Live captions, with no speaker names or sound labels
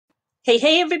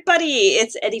Hey, everybody,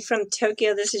 it's Eddie from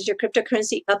Tokyo. This is your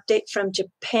cryptocurrency update from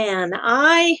Japan.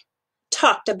 I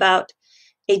talked about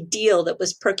a deal that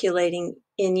was percolating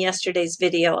in yesterday's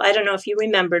video. I don't know if you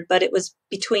remembered, but it was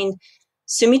between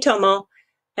Sumitomo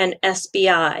and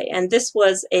SBI. And this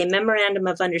was a memorandum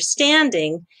of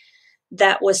understanding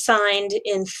that was signed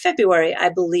in February, I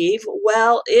believe.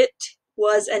 Well, it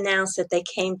was announced that they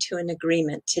came to an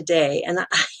agreement today, and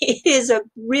it is a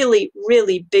really,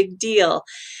 really big deal.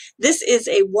 This is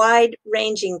a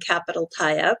wide-ranging capital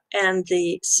tie-up, and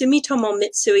the Sumitomo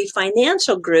Mitsui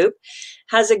Financial Group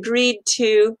has agreed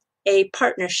to a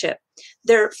partnership.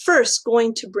 They're first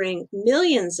going to bring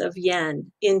millions of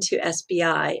yen into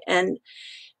SBI, and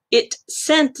it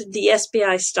sent the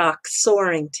SBI stock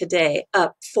soaring today,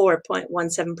 up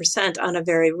 4.17% on a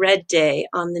very red day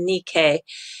on the Nikkei.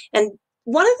 And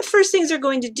one of the first things they're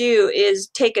going to do is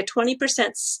take a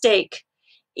 20% stake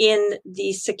in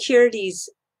the securities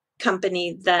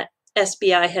company that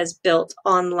SBI has built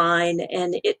online,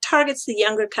 and it targets the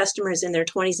younger customers in their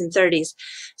 20s and 30s.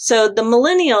 So the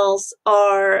millennials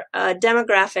are a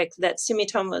demographic that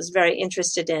Sumitomo is very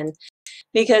interested in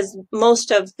because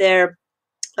most of their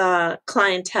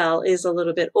clientele is a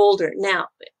little bit older. Now,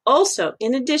 also,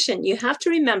 in addition, you have to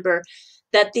remember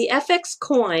that the FX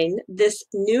coin, this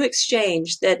new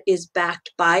exchange that is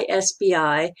backed by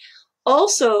SBI,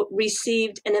 also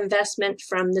received an investment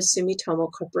from the Sumitomo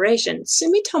Corporation.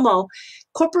 Sumitomo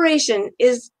Corporation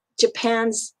is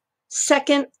Japan's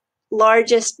second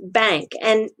largest bank,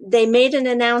 and they made an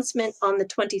announcement on the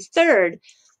 23rd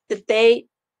that they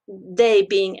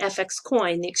being FX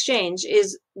Coin, the exchange,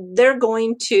 they're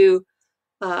going to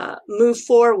move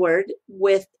forward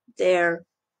with their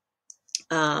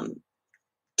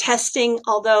testing.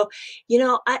 Although,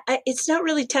 it's not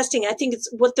really testing. I think it's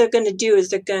what they're going to do is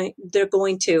they're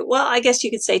going to, well, I guess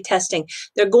you could say testing.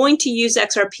 They're going to use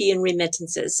XRP in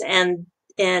remittances, and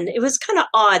it was kind of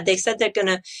odd. They said they're going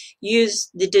to use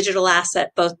the digital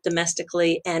asset both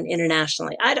domestically and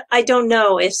internationally. I don't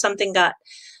know if something got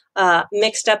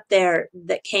mixed up there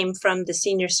that came from the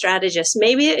senior strategist.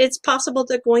 Maybe it's possible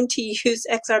they're going to use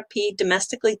XRP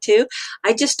domestically too.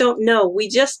 I just don't know. We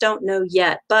just don't know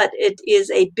yet. But it is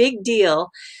a big deal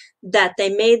that they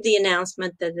made the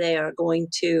announcement that they are going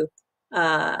to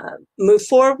move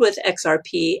forward with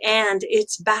XRP, and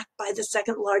it's backed by the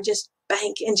second largest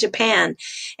bank in Japan.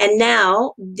 And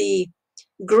now the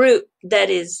group that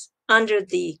is under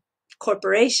the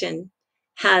corporation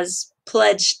has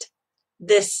pledged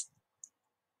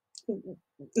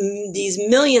these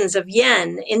millions of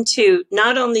yen into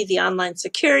not only the online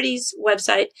securities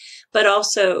website, but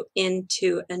also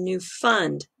into a new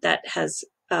fund that has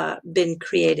been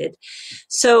created.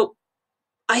 So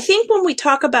I think when we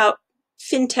talk about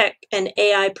fintech and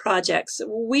AI projects,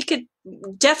 we could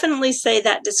definitely say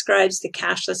that describes the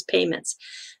cashless payments.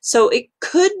 So it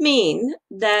could mean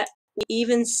that we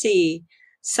even see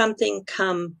something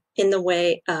come in the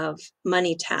way of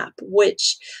MoneyTap,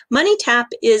 which MoneyTap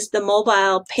is the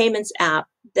mobile payments app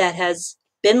that has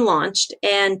been launched,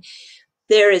 and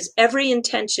there is every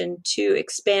intention to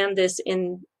expand this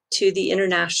into the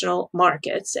international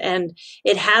markets. And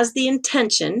it has the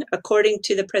intention, according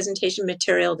to the presentation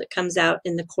material that comes out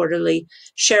in the quarterly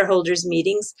shareholders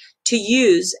meetings, to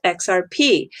use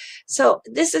XRP. So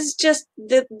this is just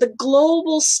the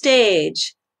global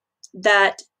stage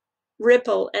that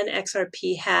Ripple and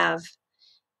XRP have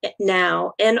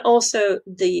now, and also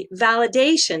the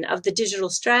validation of the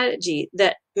digital strategy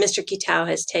that Mr. Kitao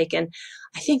has taken.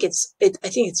 I think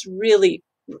it's really,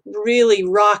 really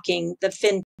rocking the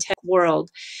fintech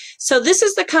world. So this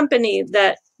is the company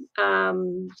that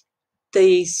the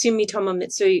Sumitomo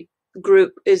Mitsui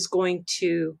group is going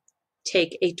to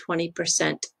take a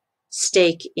 20%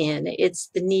 stake in. It's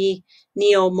the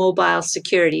Neo Mobile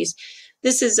Securities.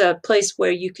 This is a place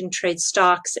where you can trade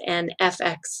stocks and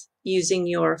FX using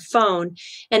your phone.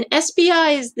 And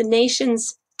SBI is the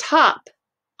nation's top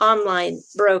online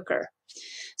broker.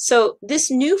 So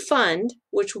this new fund,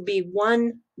 which will be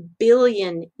 1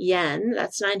 billion yen,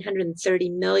 that's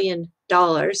 $930 million,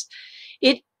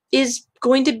 it is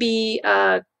going to be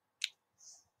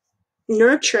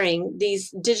nurturing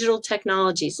these digital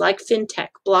technologies like fintech,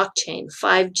 blockchain,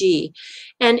 5G.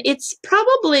 And it's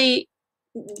probably,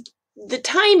 the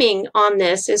timing on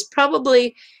this is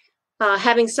probably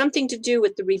having something to do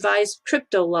with the revised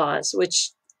crypto laws,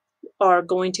 which are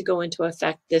going to go into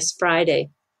effect this Friday.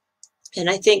 And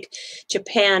I think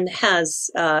Japan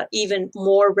has even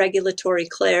more regulatory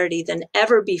clarity than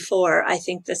ever before. I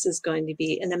think this is going to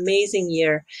be an amazing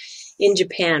year in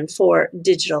Japan for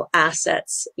digital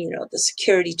assets, the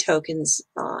security tokens,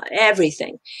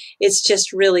 everything. It's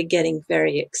just really getting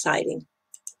very exciting.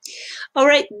 All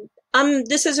right.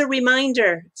 This is a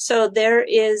reminder. So there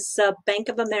is a Bank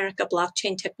of America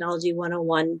Blockchain Technology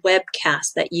 101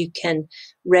 webcast that you can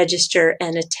register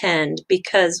and attend,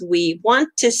 because we want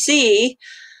to see,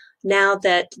 now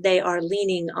that they are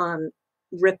leaning on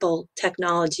Ripple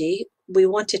technology, we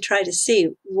want to try to see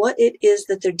what it is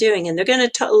that they're doing. And they're going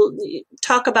to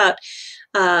talk about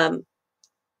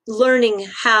learning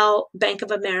how Bank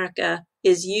of America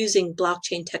is using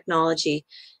blockchain technology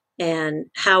and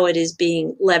how it is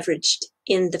being leveraged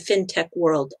in the fintech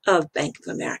world of Bank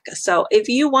of America. So if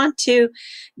you want to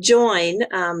join,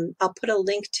 I'll put a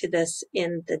link to this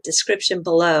in the description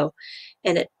below.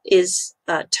 And it is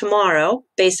tomorrow,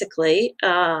 basically,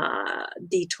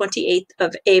 the 28th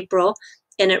of April.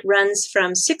 And it runs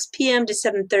from 6 p.m. to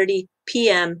 7:30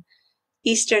 p.m.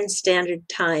 Eastern Standard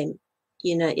Time,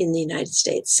 in the United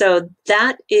States. So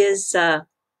that is...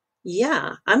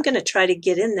 yeah, I'm going to try to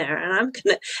get in there, and I'm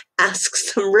going to ask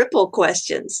some Ripple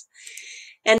questions.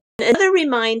 And another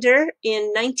reminder,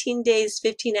 in 19 days,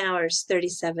 15 hours,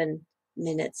 37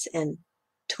 minutes, and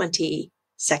 20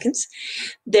 seconds,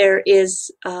 there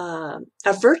is a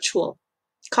virtual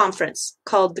conference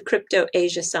called the Crypto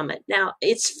Asia Summit. Now,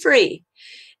 it's free,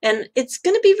 and it's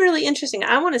going to be really interesting.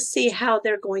 I want to see how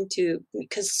they're going to,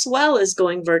 because Swell is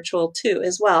going virtual too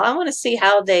as well. I want to see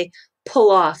how they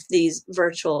pull off these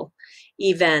virtual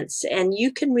events. And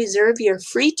you can reserve your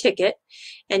free ticket,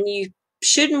 and you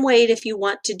shouldn't wait if you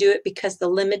want to do it, because the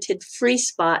limited free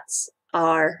spots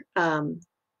are,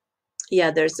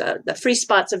 there's the free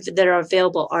spots that are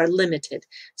available are limited.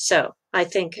 So I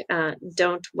think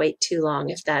don't wait too long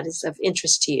if that is of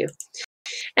interest to you.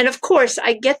 And of course,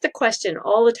 I get the question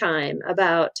all the time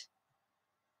about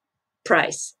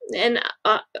price, and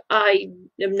I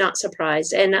am not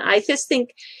surprised. And I just think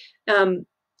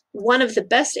one of the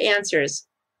best answers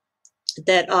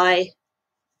that I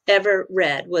ever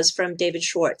read was from David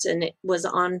Schwartz, and it was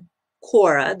on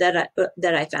Quora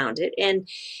that I found it. And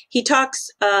he talks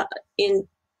in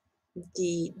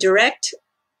the direct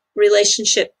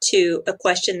relationship to a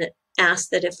question that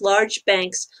asked that if large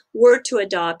banks were to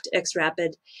adopt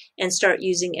XRapid and start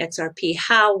using XRP,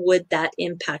 how would that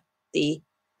impact the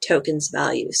token's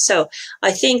value? So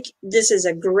I think this is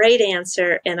a great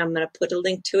answer, and I'm going to put a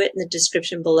link to it in the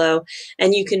description below,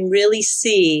 and you can really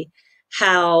see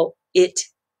how it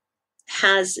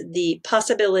has the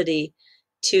possibility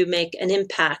to make an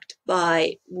impact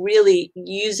by really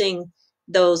using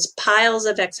those piles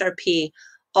of XRP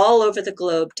all over the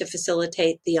globe to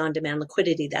facilitate the on-demand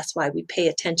liquidity. That's why we pay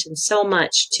attention so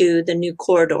much to the new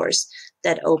corridors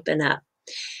that open up.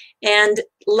 And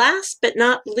last but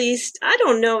not least, I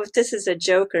don't know if this is a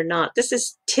joke or not. This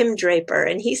is Tim Draper,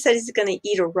 and he said he's going to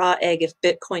eat a raw egg if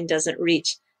Bitcoin doesn't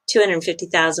reach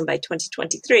 250,000 by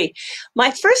 2023.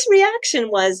 My first reaction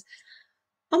was,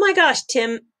 oh my gosh,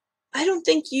 Tim, I don't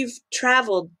think you've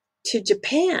traveled to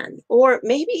Japan, or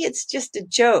maybe it's just a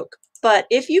joke. But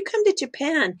if you come to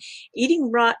Japan,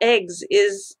 eating raw eggs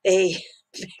is a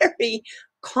very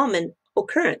common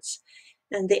occurrence.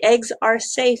 And the eggs are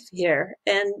safe here.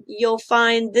 And you'll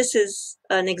find this is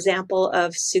an example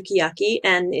of sukiyaki,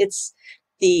 and it's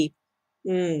the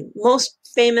most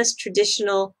famous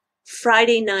traditional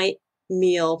Friday night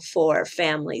meal for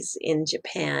families in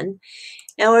Japan.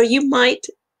 Or you might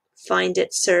find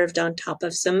it served on top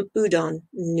of some udon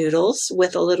noodles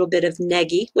with a little bit of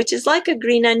negi, which is like a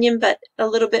green onion, but a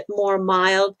little bit more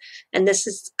mild. And this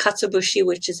is katsubushi,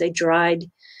 which is a dried,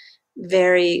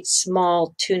 very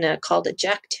small tuna called a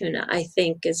jack tuna, I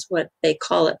think is what they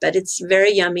call it. But it's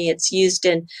very yummy. It's used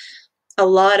in a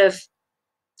lot of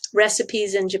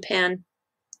recipes in Japan.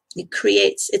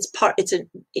 It's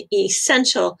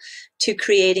essential to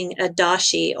creating a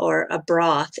dashi, or a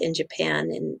broth, in Japan,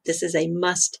 and this is a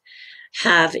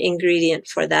must-have ingredient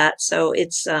for that. So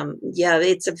it's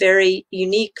it's a very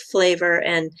unique flavor,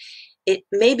 and it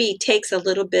maybe takes a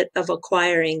little bit of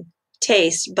acquiring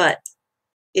taste, but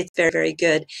it's very, very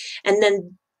good. And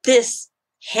then this,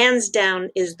 hands down,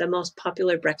 is the most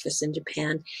popular breakfast in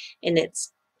Japan, and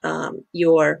it's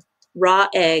your raw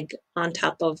egg on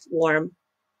top of warm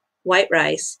white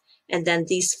rice, and then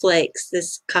these flakes,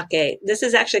 this kake. This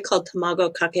is actually called tamago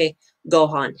kake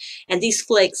gohan, and these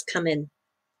flakes come in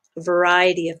a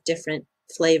variety of different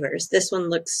flavors. This one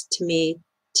looks to me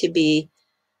to be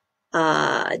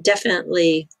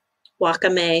definitely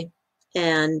wakame,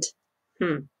 and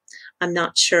I'm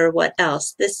not sure what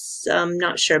else. This, I'm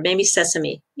not sure, maybe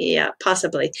sesame, yeah,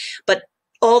 possibly. But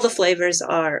all the flavors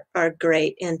are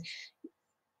great, and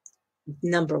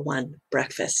 #1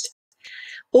 breakfast.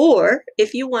 Or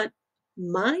if you want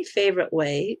my favorite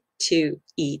way to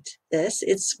eat this,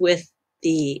 it's with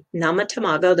the nama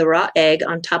tamago, the raw egg,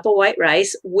 on top of white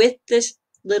rice with this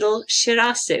little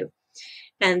shirasu.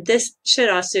 And this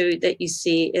shirasu that you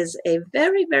see is a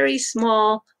very, very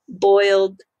small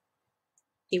boiled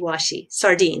iwashi,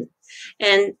 sardine.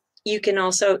 And you can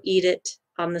also eat it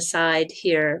on the side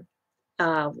here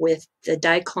with the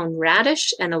daikon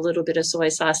radish and a little bit of soy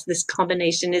sauce. This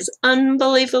combination is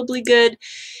unbelievably good.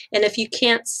 And if you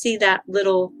can't see that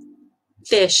little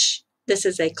fish, this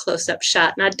is a close-up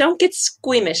shot. Now, don't get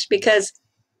squeamish, because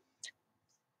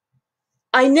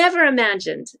I never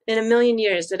imagined in a million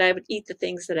years that I would eat the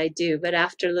things that I do. But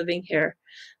after living here,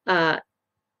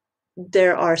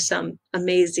 there are some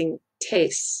amazing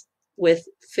tastes with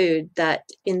food that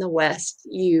in the West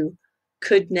you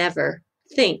could never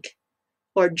think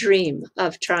or dream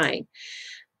of trying.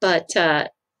 But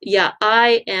yeah,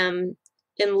 I am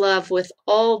in love with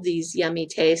all these yummy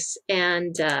tastes,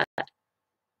 and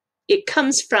it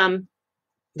comes from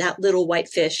that little white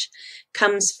fish,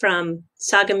 comes from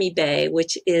Sagami Bay,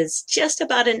 which is just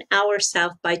about an hour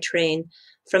south by train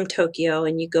from Tokyo,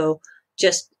 and you go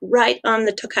just right on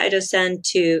the Tokaido-sen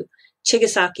to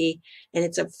Chigasaki, and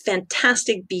it's a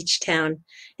fantastic beach town.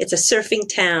 It's a surfing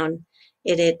town.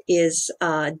 It is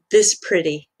this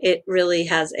pretty. It really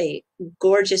has a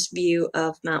gorgeous view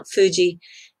of Mount Fuji.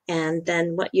 And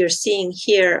then what you're seeing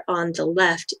here on the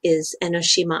left is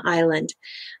Enoshima Island.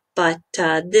 But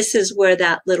this is where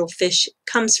that little fish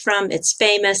comes from. It's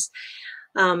famous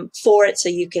for it, so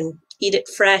you can eat it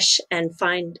fresh, and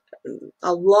find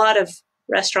a lot of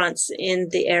restaurants in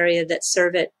the area that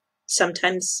serve it,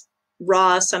 sometimes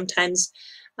raw, sometimes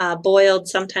boiled,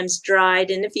 sometimes dried.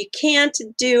 And if you can't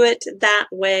do it that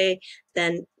way,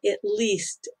 then at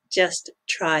least just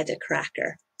try the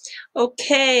cracker.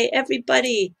 Okay,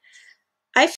 everybody,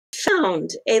 I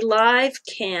found a live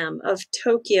cam of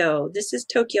Tokyo. This is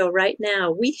Tokyo right now.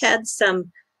 We had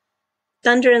some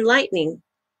thunder and lightning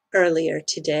earlier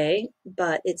today,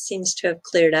 but it seems to have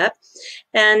cleared up.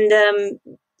 And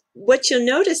what you'll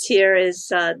notice here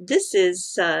is this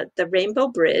is the Rainbow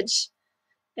Bridge,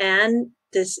 and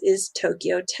this is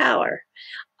Tokyo Tower.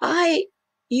 I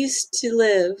used to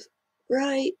live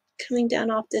right coming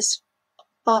down off this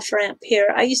off-ramp here.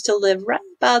 I used to live right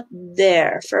about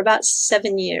there for about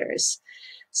 7 years.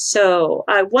 So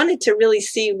I wanted to really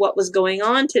see what was going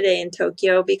on today in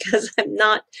Tokyo, because I'm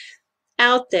not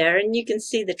out there, and you can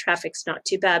see the traffic's not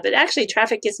too bad. But actually,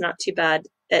 traffic is not too bad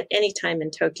at any time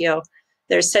in Tokyo.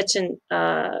 There's such an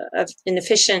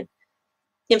efficient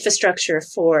infrastructure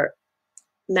for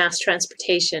mass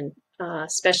transportation,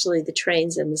 especially the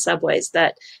trains and the subways,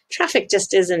 that traffic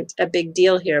just isn't a big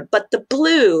deal here. But the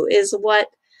blue is what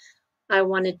I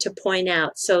wanted to point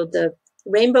out. So the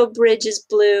Rainbow Bridge is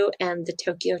blue, and the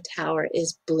Tokyo Tower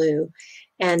is blue.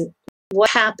 And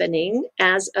what's happening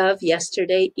as of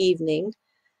yesterday evening,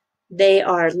 they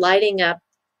are lighting up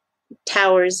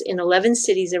towers in 11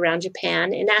 cities around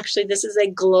Japan. And actually, this is a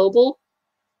global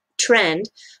trend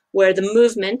where the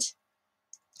movement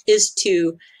is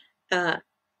to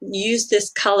use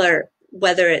this color,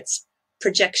 whether it's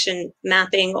projection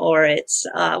mapping or it's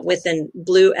with a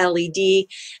blue LED,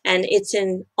 and it's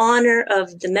in honor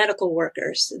of the medical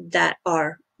workers that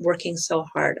are working so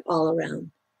hard all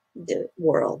around the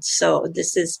world. So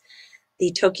this is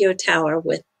the Tokyo Tower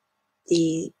with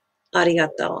the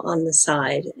arigato on the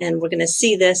side, and we're going to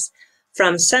see this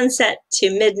from sunset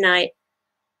to midnight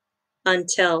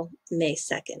until May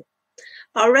 2nd.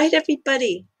 All right,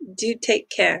 everybody, do take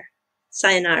care.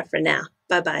 Sayonara for now.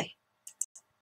 Bye-bye.